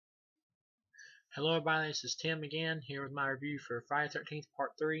Hello everybody, this is Tim again, here with my review for Friday the 13th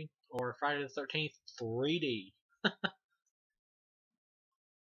Part 3, or Friday the 13th 3D.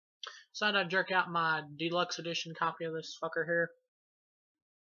 Decided I'd jerk out my deluxe edition copy of this fucker here.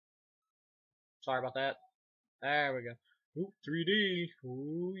 Sorry about that. There we go. Ooh, 3D.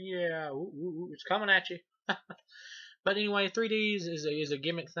 Ooh, yeah. Ooh, it's coming at you. But anyway, 3D is a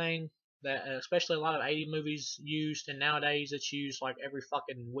gimmick thing that especially a lot of 80 movies used, and nowadays it's used like every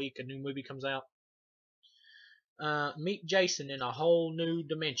fucking week a new movie comes out. Meet Jason in a whole new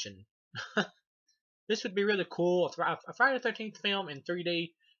dimension. This would be really cool. A Friday the 13th film in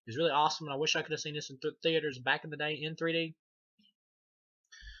 3D is really awesome, and I wish I could have seen this in theaters back in the day in 3D.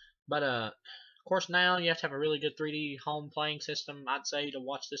 But of course, now you have to have a really good 3D home playing system, I'd say, to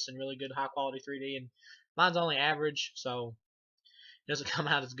watch this in really good high quality 3D. And mine's only average, so it doesn't come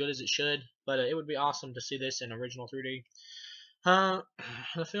out as good as it should. But it would be awesome to see this in original 3D. Uh,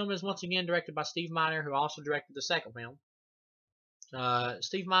 the film is once again directed by Steve Miner, who also directed the second film.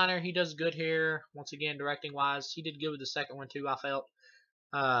 Steve Miner, he does good here. Once again, directing wise, he did good with the second one too. I felt.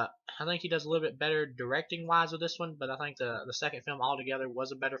 I think he does a little bit better directing wise with this one, but I think the second film altogether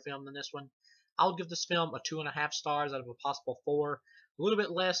was a better film than this one. I would give this film a 2.5 stars out of a possible 4. A little bit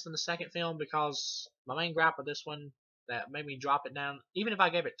less than the second film because my main gripe with this one that made me drop it down. Even if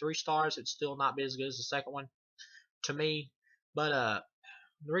I gave it 3 stars, it'd still not be as good as the second one to me. But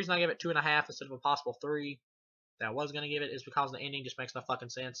the reason I gave it 2.5 instead of a possible 3 that I was gonna give it is because the ending just makes no fucking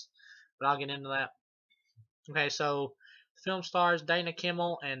sense. But I'll get into that. Okay, so the film stars Dana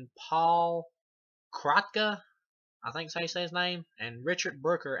Kimmel and Paul Kratka, I think is how you say his name, and Richard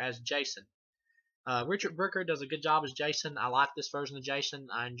Brooker as Jason. Richard Brooker does a good job as Jason. I like this version of Jason.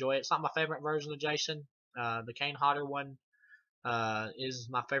 I enjoy it. It's not my favorite version of Jason. The Kane Hodder one is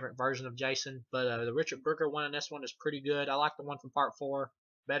my favorite version of Jason, but the Richard Brooker one in this one is pretty good. I like the one from Part 4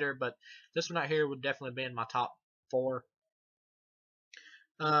 better, but this one right here would definitely be in my top 4.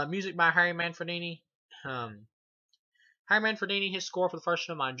 Music by Harry Manfredini. Harry Manfredini, his score for the first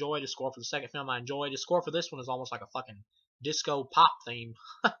film I enjoyed. His score for the second film I enjoyed. His score for this one is almost like a fucking disco pop theme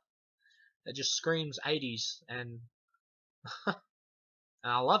that just screams 80s, and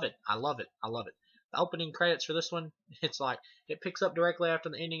I love it. I love it. I love it. The opening credits for this one, it's like it picks up directly after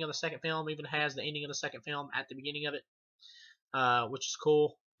the ending of the second film. Even has the ending of the second film at the beginning of it, which is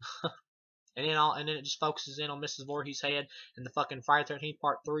cool. And then it just focuses in on Mrs. Voorhees' head, and the fucking Friday 13th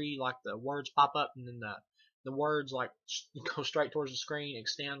Part 3, like the words pop up, and then the words like go straight towards the screen,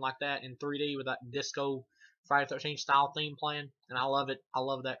 extend like that in 3D with that disco Friday 13th style theme playing, and I love it. I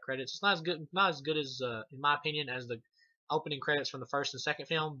love that credits. It's not as good as, in my opinion, as the opening credits from the first and second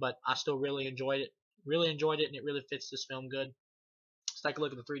film, but I still really enjoyed it. Really enjoyed it, and it really fits this film good. Let's take a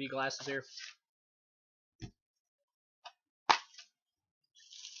look at the 3D glasses here.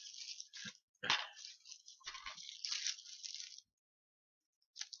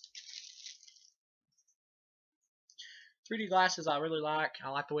 3D glasses I really like. I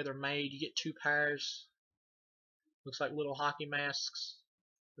like the way they're made. You get 2 pairs. Looks like little hockey masks,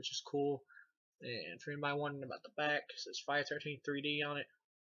 which is cool. And for anybody wondering about the back, it says Friday 13th 3D on it.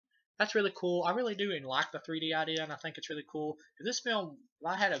 That's really cool. I really do like the 3D idea, and I think it's really cool. If this film,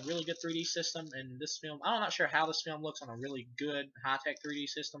 I had a really good 3D system, and this film, I'm not sure how this film looks on a really good high-tech 3D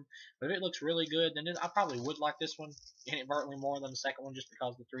system, but if it looks really good, then I probably would like this one inadvertently more than the second one, just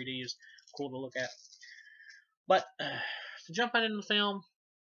because the 3D is cool to look at. But to jump into the film,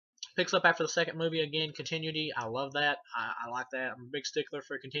 picks up after the second movie again, continuity. I love that. I like that. I'm a big stickler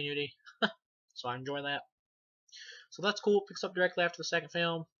for continuity, so I enjoy that. So that's cool. Picks up directly after the second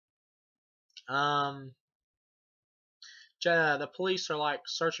film. Um, the police are like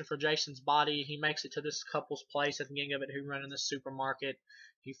searching for Jason's body. He makes it to this couple's place at the beginning of it who run in this supermarket.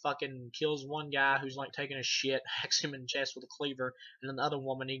 He fucking kills one guy who's like taking a shit, hacks him in the chest with a cleaver, and then the other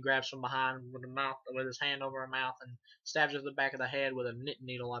woman he grabs from behind with his hand over her mouth and stabs her in the back of the head with a knitting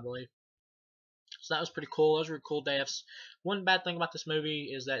needle, I believe. So that was pretty cool. Those were cool deaths. One bad thing about this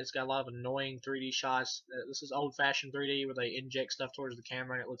movie is that it's got a lot of annoying 3D shots. This is old-fashioned 3D where they inject stuff towards the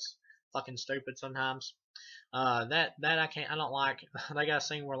camera and it looks fucking stupid sometimes. That I don't like. They got a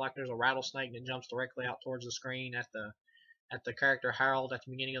scene where like there's a rattlesnake that jumps directly out towards the screen at the character Harold at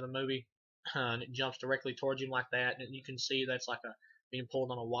the beginning of the movie, and it jumps directly towards him like that, and you can see that's like being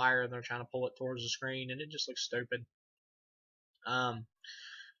pulled on a wire, and they're trying to pull it towards the screen, and it just looks stupid.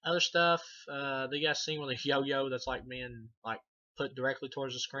 Other stuff, they got a scene with a yo-yo that's like being like put directly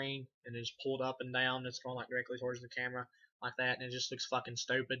towards the screen and is pulled up and down. It's going like directly towards the camera like that, and it just looks fucking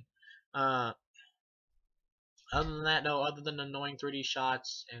stupid. Uh, Other than that, though, other than annoying 3D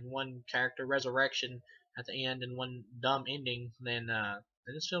shots and one character resurrection at the end and one dumb ending, then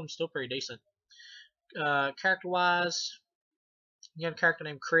this film's still pretty decent. Character-wise, you have a character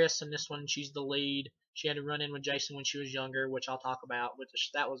named Chris in this one. She's the lead. She had to run in with Jason when she was younger, which I'll talk about.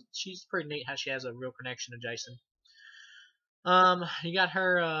 She's pretty neat how she has a real connection to Jason. You got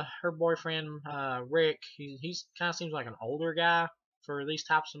her boyfriend Rick. He's kind of seems like an older guy for these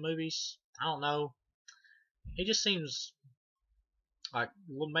types of movies. I don't know. He just seems like,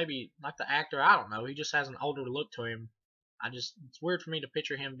 well, maybe like the actor. I don't know. He just has an older look to him. It's weird for me to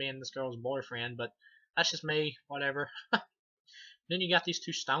picture him being this girl's boyfriend, but that's just me. Whatever. Then you got these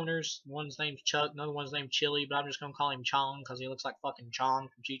two stoners. One's named Chuck, another one's named Chili, but I'm just gonna call him Chong because he looks like fucking Chong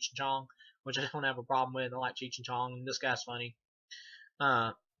from Cheech and Chong, which I don't have a problem with. I like Cheech and Chong, and this guy's funny.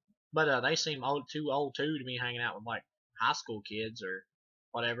 Uh, but they seem too old too to be hanging out with like high school kids or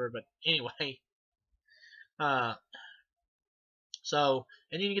whatever. But anyway, uh, so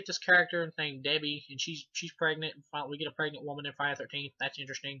and then you get this character named Debbie, and she's pregnant. We get a pregnant woman in Friday the 13th. That's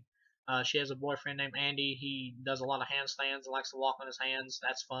interesting. She has a boyfriend named Andy. He does a lot of handstands and likes to walk on his hands.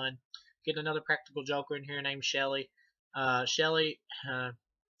 That's fun. Get another practical joker in here named Shelly. Shelly,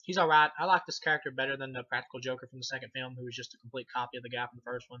 he's alright. I like this character better than the practical joker from the second film, who was just a complete copy of the guy from the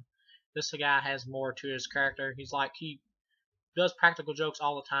first one. This guy has more to his character. He does practical jokes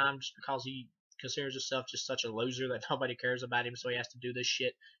all the time just because he considers himself just such a loser that nobody cares about him, so he has to do this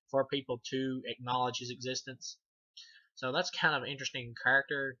shit for people to acknowledge his existence. So that's kind of an interesting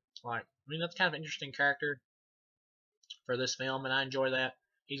character. That's kind of an interesting character for this film, and I enjoy that.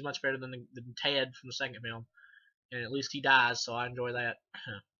 He's much better than Ted from the second film, and at least he dies, so I enjoy that.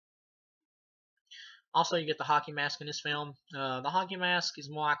 Also, you get the hockey mask in this film. The hockey mask is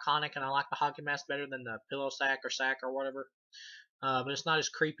more iconic, and I like the hockey mask better than the pillow sack or whatever. But it's not as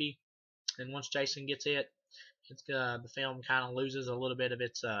creepy. And once Jason gets it, the film kind of loses a little bit of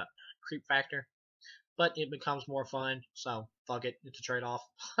its creep factor, but it becomes more fun. So fuck it, it's a trade-off.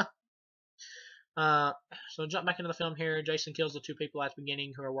 So jump back into the film here. Jason kills the two people at the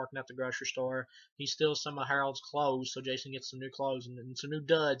beginning who are working at the grocery store. He steals some of Harold's clothes, so Jason gets some new clothes and some new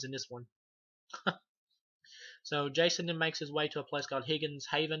duds in this one. So Jason then makes his way to a place called Higgins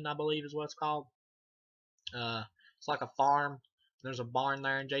Haven, I believe is what it's called. It's like a farm. There's a barn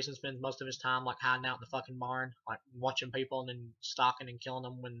there, and Jason spends most of his time like hiding out in the fucking barn, like watching people and then stalking and killing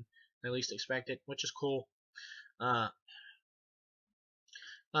them when they least expect it, which is cool. Then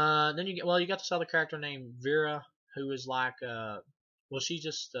you got this other character named Vera, who is like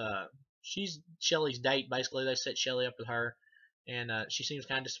she's Shelly's date basically. They set Shelly up with her, and she seems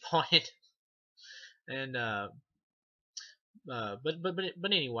kind of disappointed. And but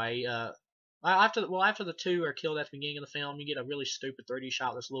anyway, after the two are killed at the beginning of the film, you get a really stupid 3D shot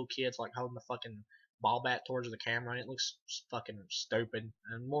of this little kid's like holding the fucking ball bat towards the camera, and it looks fucking stupid.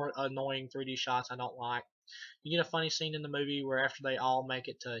 And more annoying 3D shots I don't like. You get a funny scene in the movie where after they all make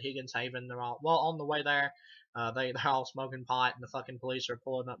it to Higgins Haven, they're all on the way there. They're all smoking pot, and the fucking police are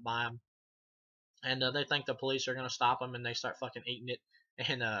pulling up by them, and they think the police are gonna stop them, and they start fucking eating it.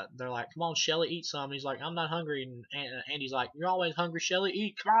 And they're like, "Come on, Shelly, eat some." And he's like, "I'm not hungry." And Andy's like, "You're always hungry, Shelly.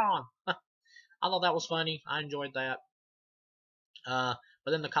 Eat, come on." I thought that was funny. I enjoyed that.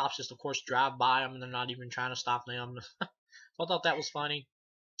 But then the cops just, of course, drive by them, and they're not even trying to stop them. So I thought that was funny.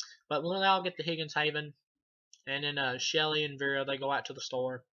 But when they all get to Higgins Haven, and then Shelly and Vera, they go out to the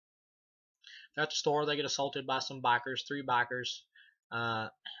store. They're at the store, they get assaulted by some bikers, three bikers.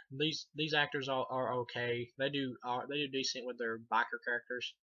 These actors are okay. They do decent with their biker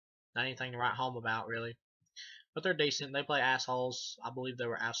characters. Not anything to write home about really, but they're decent. They play assholes. I believe they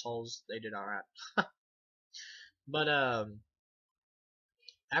were assholes. They did all right. But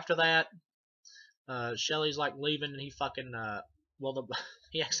after that, Shelly's like leaving, and he fucking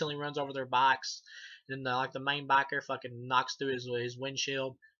he accidentally runs over their bikes. And then the main biker fucking knocks through his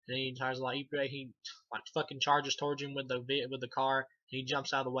windshield, and he tries he like fucking charges towards him with the car. He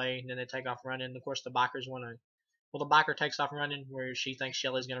jumps out of the way, and then they take off running. And of course, the bikers want to. Well, the biker takes off running where she thinks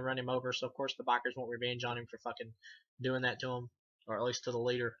Shelly's gonna run him over. So of course, the bikers want revenge on him for fucking doing that to him, or at least to the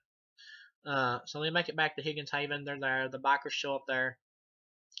leader. So they make it back to Higgins Haven. They're there. The bikers show up there.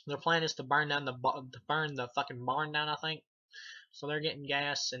 Their plan is to burn the fucking barn down, I think. So they're getting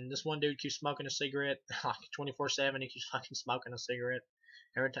gas, and this one dude keeps smoking a cigarette like 24/7. He keeps fucking smoking a cigarette.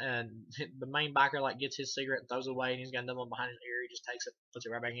 Every time the main biker like gets his cigarette and throws it away, and he's got another one behind his ear. He just takes it, puts it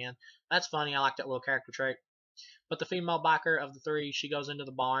right back in. That's funny. I like that little character trait. But the female biker of the three, she goes into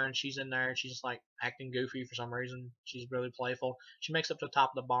the barn. She's in there, and she's just like acting goofy for some reason. She's really playful. She makes up to the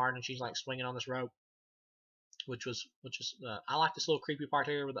top of the barn, and she's like swinging on this rope. Which was I like this little creepy part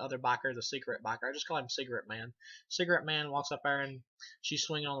here with the other biker, the cigarette biker. I just call him Cigarette Man. Cigarette Man walks up there, and she's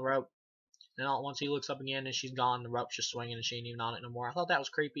swinging on the rope, And all, once he looks up again and she's gone, the rope's just swinging and she ain't even on it no more. I thought that was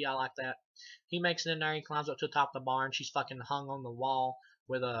creepy. I like that. He makes it in there. He climbs up to the top of the barn. She's fucking hung on the wall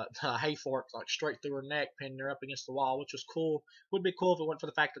with a hay fork like straight through her neck, pinning her up against the wall, which was cool. Would be cool if it went for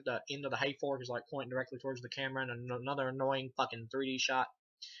the fact that the end of the hay fork is like pointing directly towards the camera, and another annoying fucking 3D shot.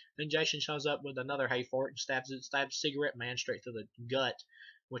 Then Jason shows up with another hay fork and stabs Cigarette Man straight through the gut,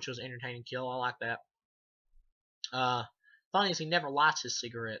 which was an entertaining kill. I like that. Uh, Funny is he never lights his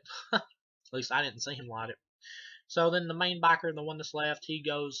cigarette. At least I didn't see him light it. So then the main biker, the one that's left, he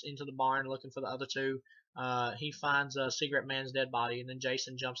goes into the barn looking for the other two. He finds Cigarette Man's dead body, and then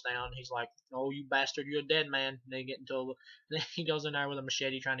Jason jumps down. He's like, "Oh, you bastard, you're a dead man." And they get into a, then he goes in there with a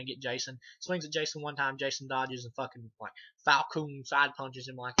machete trying to get Jason. Swings at Jason one time. Jason dodges and fucking like Falcon side punches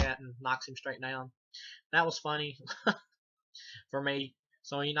him like that and knocks him straight down. That was funny for me.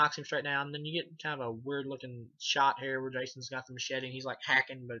 So he knocks him straight down. And then you get kind of a weird looking shot here where Jason's got the machete and he's like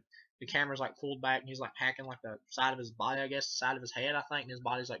hacking, but the camera's like pulled back and he's like hacking like the side of his body, I guess, the side of his head, I think, and his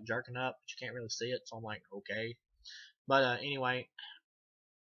body's like jerking up, but you can't really see it. So I'm like, okay. But anyway,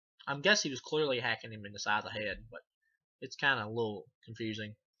 I guess he was clearly hacking him in the side of the head, but it's kind of a little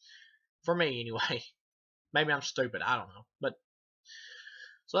confusing for me anyway. Maybe I'm stupid, I don't know. But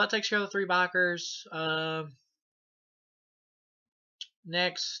so that takes care of the three bikers.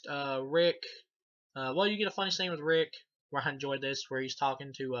 Next, Rick. Well, you get a funny scene with Rick where I enjoyed this, where he's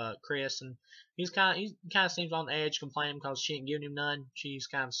talking to Chris, and he kind of seems on the edge, complaining because she ain't giving him none. She's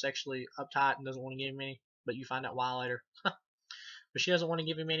kind of sexually uptight and doesn't want to give him any, but you find out why later. But she doesn't want to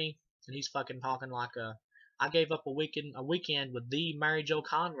give him any, and he's fucking talking like I gave up a weekend with the Mary Jo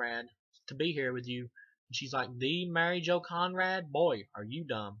Conrad to be here with you. And she's like, the Mary Jo Conrad? Boy, are you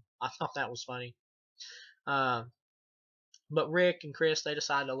dumb. I thought that was funny. But Rick and Chris, they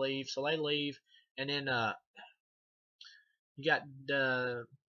decide to leave, so they leave, and then you got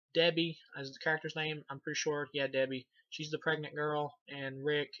Debbie as the character's name. I'm pretty sure, yeah, Debbie. She's the pregnant girl, and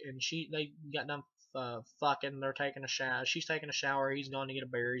Rick and they got done fucking. They're taking a shower. She's taking a shower. He's going to get a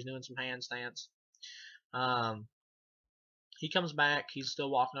beer. He's doing some handstands. He comes back. He's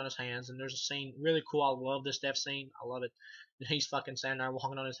still walking on his hands, and there's a scene really cool. I love this death scene. I love it. And he's fucking standing there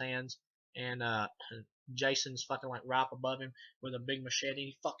walking on his hands, and Jason's fucking like right up above him with a big machete.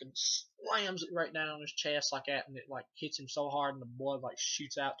 He fucking slams it right down on his chest like that, and it like hits him so hard, and the blood like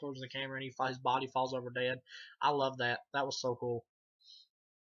shoots out towards the camera, and his body falls over dead. I love that. That was so cool.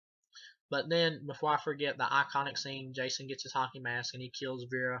 But then, before I forget, the iconic scene, Jason gets his hockey mask and he kills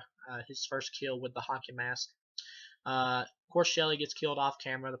Vera, his first kill with the hockey mask. Of course, Shelly gets killed off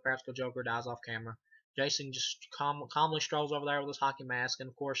camera. The practical Joker dies off camera. Jason just calmly strolls over there with his hockey mask, and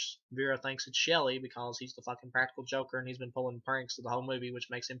of course, Vera thinks it's Shelly because he's the fucking practical Joker and he's been pulling pranks through the whole movie, which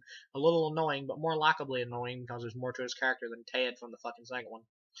makes him a little annoying, but more likably annoying because there's more to his character than Ted from the fucking second one.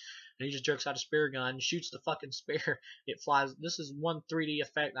 And he just jerks out a spear gun, shoots the fucking spear. It flies. This is one 3D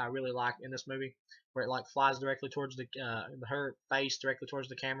effect I really like in this movie, where it like flies directly towards her face, directly towards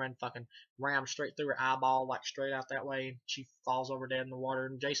the camera, and fucking rams straight through her eyeball, like straight out that way. She falls over dead in the water,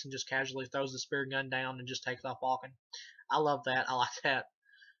 and Jason just casually throws the spear gun down and just takes off walking. I love that. I like that.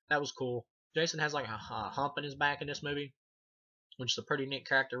 That was cool. Jason has like a hump in his back in this movie, which is a pretty neat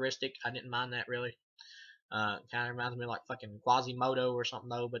characteristic. I didn't mind that really. Kind of reminds me of like fucking Quasimodo or something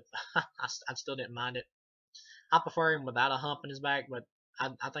though, but I still didn't mind it. I prefer him without a hump in his back, but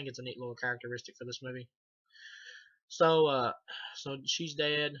I think it's a neat little characteristic for this movie. So she's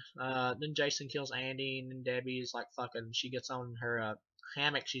dead. Then Jason kills Andy, and then Debbie's like fucking. She gets on her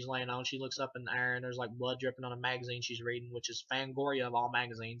hammock she's laying on. She looks up in the air, and there's like blood dripping on a magazine she's reading, which is Fangoria of all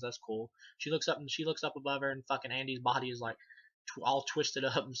magazines. That's cool. She looks up above her, and fucking Andy's body is like all twisted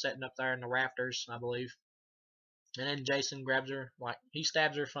up and sitting up there in the rafters, I believe. And then Jason grabs her, like he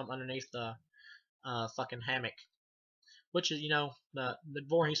stabs her from underneath the fucking hammock, which is the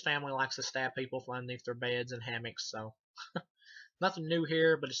Voorhees family likes to stab people from underneath their beds and hammocks. So nothing new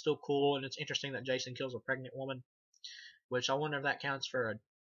here, but it's still cool, and it's interesting that Jason kills a pregnant woman, which I wonder if that counts for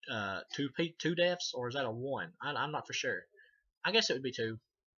a two deaths, or is that a one? I'm not for sure. I guess it would be two,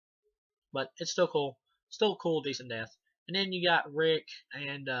 but it's still cool. Still a cool, decent death. And then you got Rick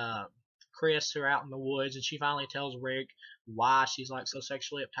and Chris who are out in the woods, and she finally tells Rick why she's like so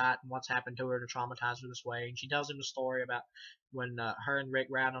sexually uptight and what's happened to her to traumatize her this way. And she tells him the story about when her and Rick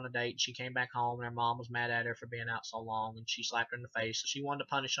were out on a date. She came back home and her mom was mad at her for being out so long, and she slapped her in the face. So she wanted to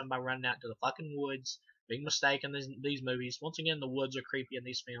punish him by running out to the fucking woods. Big mistake in these movies. Once again, the woods are creepy in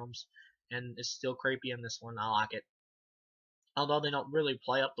these films, and it's still creepy in this one. I like it. Although they don't really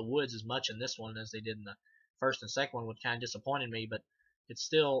play up the woods as much in this one as they did in the first and second one, which kind of disappointed me, but it's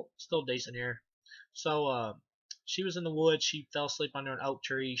still decent here. So She was in the woods. She fell asleep under an oak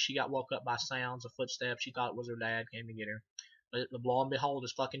tree. She got woke up by sounds of footsteps. She thought it was her dad came to get her. But lo and behold,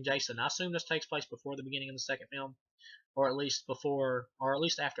 it's fucking Jason. I assume this takes place before the beginning of the second film, or at least before, or at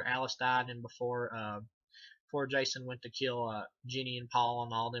least after Alice died and before Jason went to kill Jenny and Paul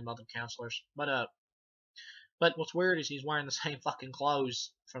and all them other counselors. But what's weird is he's wearing the same fucking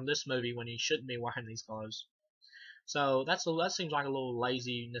clothes from this movie when he shouldn't be wearing these clothes. So that seems like a little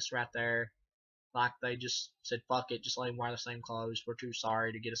laziness right there. Like they just said, fuck it, just let him wear the same clothes. We're too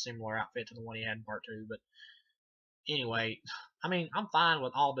sorry to get a similar outfit to the one he had in part two. But anyway, I mean, I'm fine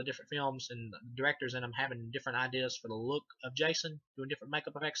with all the different films and the directors in them having different ideas for the look of Jason, doing different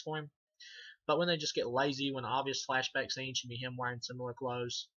makeup effects for him. But when they just get lazy, when the obvious flashback scene should be him wearing similar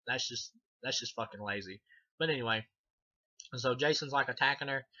clothes, that's just fucking lazy. But anyway, so Jason's like attacking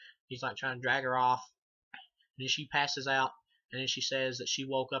her. He's like trying to drag her off, and then she passes out. And then she says that she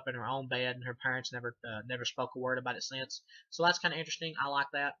woke up in her own bed and her parents never spoke a word about it since. So that's kind of interesting. I like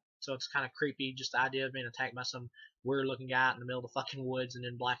that. So it's kind of creepy, just the idea of being attacked by some weird looking guy out in the middle of the fucking woods and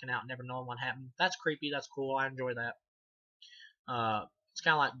then blacking out and never knowing what happened. That's creepy. That's cool. I enjoy that. It's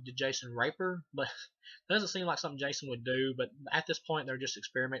kind of like, did Jason rape her? But it doesn't seem like something Jason would do. But at this point, they're just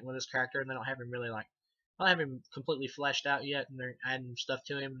experimenting with his character and they don't have him really don't have him completely fleshed out yet, and they're adding stuff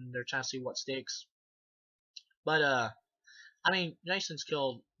to him and they're trying to see what sticks. But I mean, Jason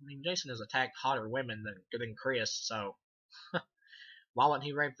has attacked hotter women than Chris, so why wouldn't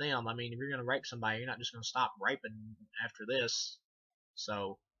he rape them? I mean, if you're gonna rape somebody, you're not just gonna stop raping after this.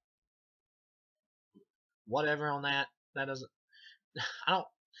 So whatever on that. That doesn't. I don't.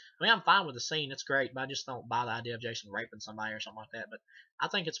 I mean, I'm fine with the scene. It's great, but I just don't buy the idea of Jason raping somebody or something like that. But I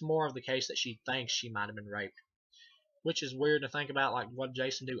think it's more of the case that she thinks she might have been raped, which is weird to think about. Like, what did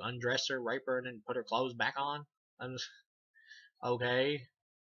Jason do? Undress her, rape her, and then put her clothes back on? I'm just okay.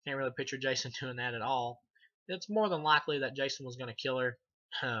 Can't really picture Jason doing that at all. It's more than likely that Jason was going to kill her.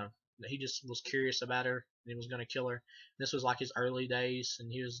 That he just was curious about her and he was going to kill her. This was like his early days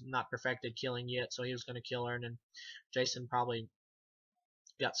and he was not perfected killing yet, so he was going to kill her. And then Jason probably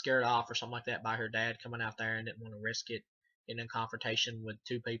got scared off or something like that by her dad coming out there and didn't want to risk it in a confrontation with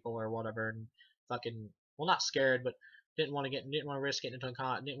two people or whatever. And fucking, well, not scared, but didn't want to risk getting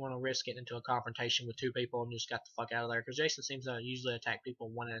into a confrontation with two people and just got the fuck out of there. Because Jason seems to usually attack people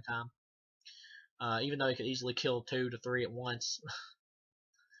one at a time, even though he could easily kill 2 to 3 at once.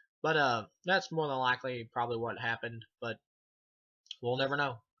 But that's more than likely probably what happened. But we'll never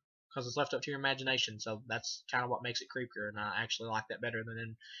know because it's left up to your imagination. So that's kind of what makes it creepier, and I actually like that better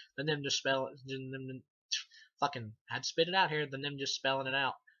than them just fucking I'd spit it out here than them just spelling it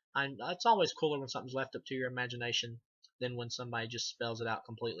out. It's always cooler when something's left up to your imagination than when somebody just spells it out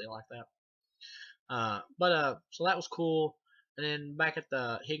completely like that. So that was cool. And then back at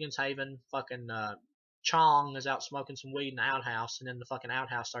the Higgins Haven, fucking Chong is out smoking some weed in the outhouse, and then the fucking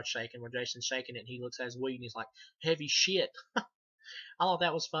outhouse starts shaking where Jason's shaking it, and he looks at his weed and he's like, heavy shit. I thought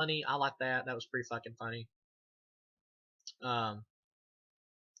that was funny. I like that. That was pretty fucking funny. Um,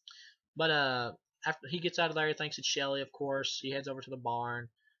 but after he gets out of there, he thinks it's Shelly, of course. He heads over to the barn.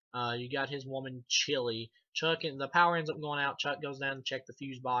 You got his woman Chili. Chuck and the power ends up going out. Chuck goes down to check the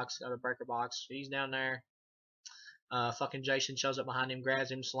fuse box, the breaker box. He's down there. Fucking Jason shows up behind him,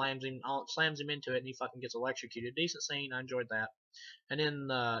 grabs him, slams him into it, and he fucking gets electrocuted. Decent scene. I enjoyed that. And then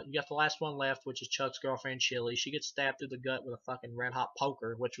you got the last one left, which is Chuck's girlfriend Chili. She gets stabbed through the gut with a fucking red hot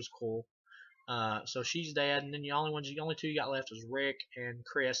poker, which was cool. So she's dead, and then the only two you got left is Rick and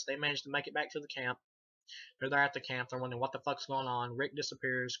Chris. They managed to make it back to the camp. They're there at the camp. They're wondering what the fuck's going on. Rick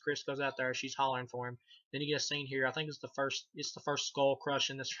disappears. Chris goes out there. She's hollering for him. Then you get a scene here. I think it's the first skull crush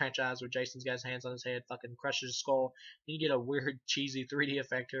in this franchise where Jason's got his hands on his head, fucking crushes his skull. Then you get a weird cheesy 3D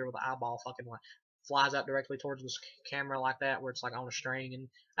effect here with the eyeball fucking like flies out directly towards the camera like that, where it's like on a string, and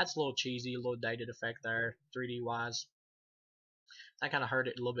that's a little cheesy, a little dated effect there, 3D wise. That kind of hurt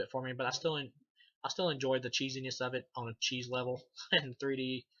it a little bit for me, but I still enjoyed the cheesiness of it on a cheese level, and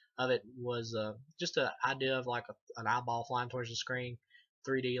 3D of it was just the idea of like an eyeball flying towards the screen.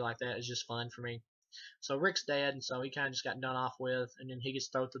 3D like that is just fun for me. So Rick's dead, and so he kind of just got done off with, and then he gets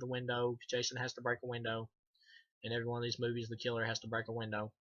thrown through the window. Jason has to break a window. In every one of these movies, the killer has to break a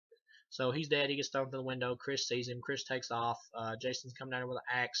window. So he's dead. He gets thrown through the window. Chris sees him. Chris takes off. Jason's coming down with an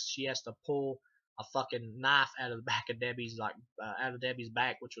axe. She has to pull a fucking knife out of the back of Debbie's out of Debbie's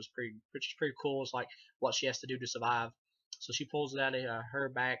back, which was pretty cool. It's like what she has to do to survive. So she pulls it out of her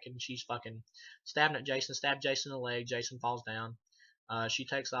back, and she's fucking stabbing at Jason. Stabs Jason in the leg. Jason falls down. She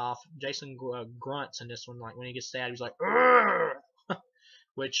takes off. Jason grunts in this one, like when he gets stabbed, he's like,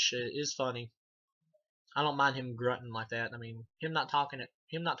 which is funny. I don't mind him grunting like that. I mean, him not talking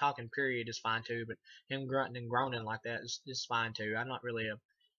period is fine too, but him grunting and groaning like that is fine too. I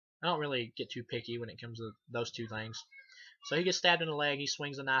don't really get too picky when it comes to those two things. So he gets stabbed in the leg. He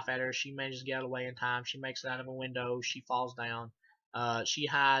swings a knife at her. She manages to get out of the way in time. She makes it out of a window. She falls down. She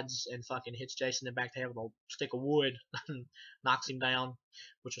hides and fucking hits Jason in the back of the head with a stick of wood, knocks him down,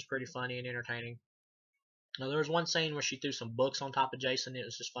 which was pretty funny and entertaining. Now, there was one scene where she threw some books on top of Jason. It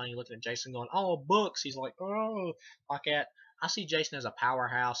was just funny looking at Jason going, "Oh, books!" He's like, "Oh," like that. I see Jason as a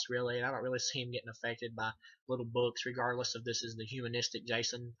powerhouse, really, and I don't really see him getting affected by little books, regardless if this is the humanistic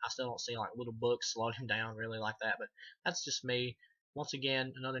Jason. I still don't see like little books slowing him down really like that, but that's just me. Once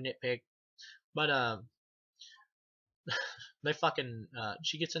again, another nitpick. But they fucking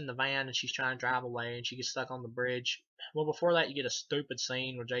she gets in the van and she's trying to drive away and she gets stuck on the bridge. Well, before that, you get a stupid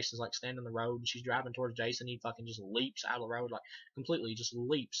scene where Jason's like standing on the road and she's driving towards Jason. He fucking just leaps out of the road, like completely just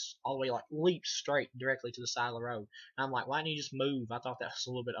leaps all the way, like leaps straight directly to the side of the road. And I'm like, why didn't you just move? I thought that was a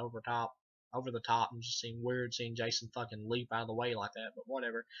little bit over the top, and just seemed weird seeing Jason fucking leap out of the way like that. But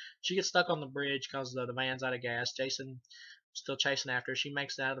whatever. She gets stuck on the bridge because the van's out of gas. Jason still chasing after her. She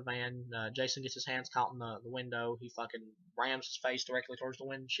makes it out of the van. Jason gets his hands caught in the window. He fucking rams his face directly towards the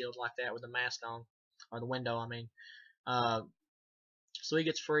windshield like that with the mask on, or the window, I mean. Uh, so he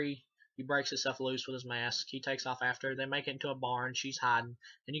gets free. He breaks himself loose with his mask. He takes off after her. They make it into a barn. She's hiding.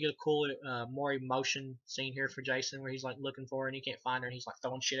 And you get a cool, more emotion scene here for Jason where he's like looking for her and he can't find her and he's like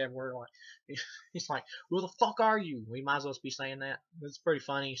throwing shit everywhere. Like he's like, "Who the fuck are you?" We might as well be saying that. It's pretty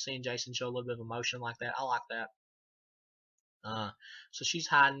funny seeing Jason show a little bit of emotion like that. I like that. Uh, so she's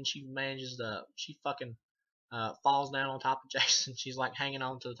hiding. She manages to. She fucking falls down on top of Jason. She's like hanging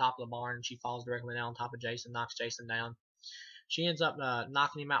on to the top of the barn. And she falls directly down on top of Jason, knocks Jason down. She ends up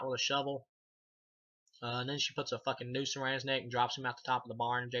knocking him out with a shovel. And then she puts a fucking noose around his neck and drops him out the top of the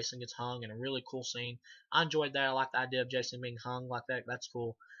barn. And Jason gets hung in a really cool scene. I enjoyed that. I like the idea of Jason being hung like that. That's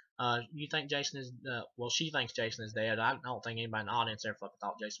cool. You think Jason is? Well, she thinks Jason is dead. I don't think anybody in the audience ever fucking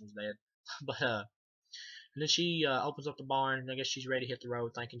thought Jason was dead. But and then she opens up the barn, and I guess she's ready to hit the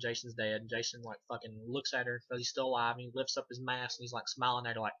road, thinking Jason's dead. And Jason like fucking looks at her because he's still alive, and he lifts up his mask and he's like smiling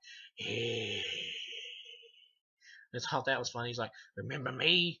at her like, "Hey." I thought that was funny. He's like, "Remember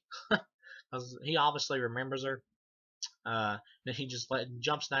me?" Because he obviously remembers her. Then he just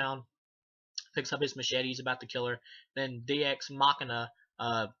jumps down, picks up his machete, he's about to kill her. Then DX Machina,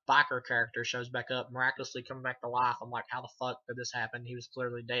 biker character, shows back up, miraculously coming back to life. I'm like, how the fuck did this happen? He was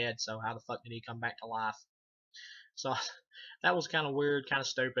clearly dead, so how the fuck did he come back to life? So that was kind of weird, kind of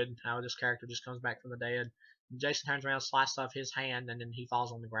stupid how this character just comes back from the dead. Jason turns around, slices off his hand, and then he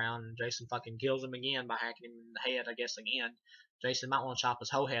falls on the ground. And Jason fucking kills him again by hacking him in the head, I guess, again. Jason might want to chop his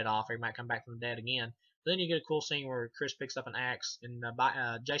whole head off, or he might come back from the dead again. But then you get a cool scene where Chris picks up an axe, and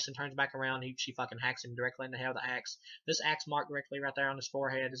Jason turns back around. She fucking hacks him directly in the head with the axe. This axe mark directly right there on his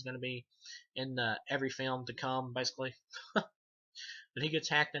forehead is going to be in every film to come, basically. But he gets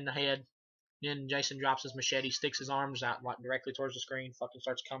hacked in the head. Then Jason drops his machete, sticks his arms out like directly towards the screen, fucking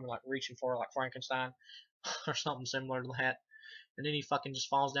starts coming like reaching for it like Frankenstein or something similar to that. And then he fucking just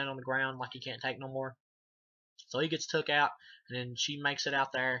falls down on the ground like he can't take no more. So he gets took out, and then she makes it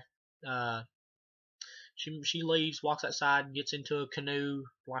out there. Uh, she leaves, walks outside, gets into a canoe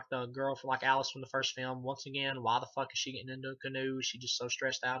like the girl from like Alice from the first film. Once again, why the fuck is she getting into a canoe? She's just so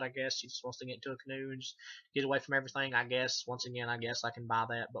stressed out, I guess. She just wants to get into a canoe and just get away from everything, I guess. Once again, I guess I can buy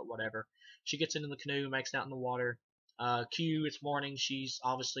that, but whatever. She gets into the canoe, makes it out in the water. Q, it's morning. She's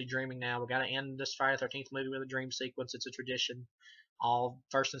obviously dreaming now. We got to end this Friday the 13th movie with a dream sequence. It's a tradition. All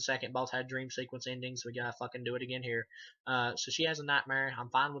first and second both had dream sequence endings. We gotta fucking do it again here. So she has a nightmare.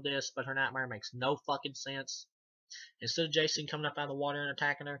 I'm fine with this, but her nightmare makes no fucking sense. Instead of Jason coming up out of the water and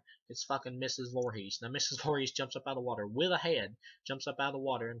attacking her, it's fucking Mrs. Voorhees. Now Mrs. Voorhees jumps up out of the water with a head, jumps up out of the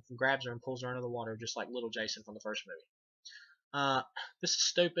water and grabs her and pulls her under the water just like little Jason from the first movie. This is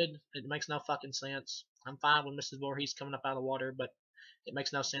stupid. It makes no fucking sense. I'm fine with Mrs. Voorhees coming up out of the water, but it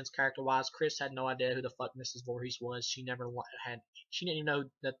makes no sense character-wise. Chris had no idea who the fuck Mrs. Voorhees was. She never had. She didn't even know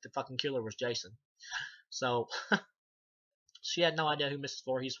that the fucking killer was Jason. So she had no idea who Mrs.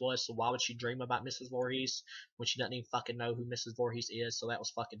 Voorhees was. So why would she dream about Mrs. Voorhees when she doesn't even fucking know who Mrs. Voorhees is? So that was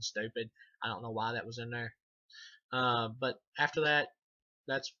fucking stupid. I don't know why that was in there. But after that,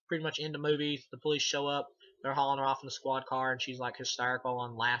 that's pretty much in the movie. The police show up. They're hauling her off in the squad car, and she's like hysterical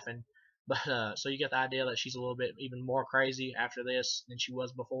and laughing. But so you get the idea that she's a little bit even more crazy after this than she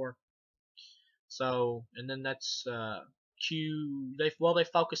was before. So and then that's Q. They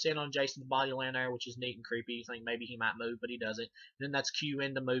focus in on Jason's body laying there, which is neat and creepy. You think maybe he might move, but he doesn't. And then that's Q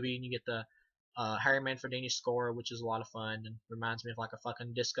in the movie, and you get the Harry Manfredini score, which is a lot of fun and reminds me of like a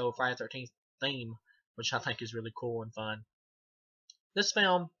fucking disco Friday 13th theme. which I think is really cool and fun. This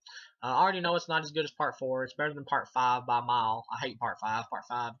film, I already know it's not as good as Part 4. It's better than Part 5 by a mile. I hate Part 5. Part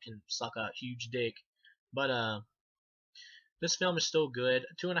 5 can suck a huge dick. But this film is still good.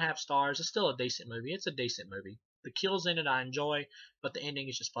 2.5 stars. It's still a decent movie. It's a decent movie. The kills in it I enjoy, but the ending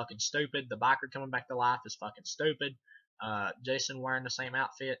is just fucking stupid. The biker coming back to life is fucking stupid. Jason wearing the same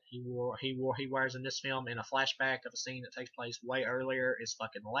outfit he wears in this film in a flashback of a scene that takes place way earlier is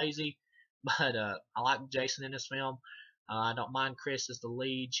fucking lazy. But I like Jason in this film. I don't mind Chris as the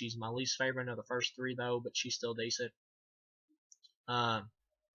lead. She's my least favorite of the first three though, but she's still decent. Uh,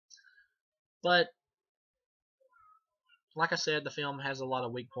 but like I said, the film has a lot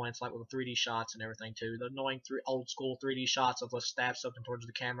of weak points, like with the 3D shots and everything too. The annoying old school 3D shots of us stab something towards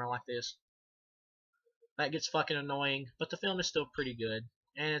the camera like this. That gets fucking annoying, but the film is still pretty good,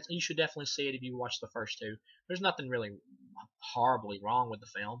 and you should definitely see it if you watch the first two. There's nothing really horribly wrong with the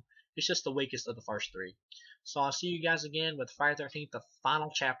film. It's just the weakest of the first three. So I'll see you guys again with Friday the 13th, the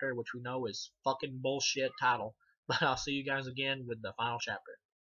final chapter, which we know is fucking bullshit title. But I'll see you guys again with the final chapter.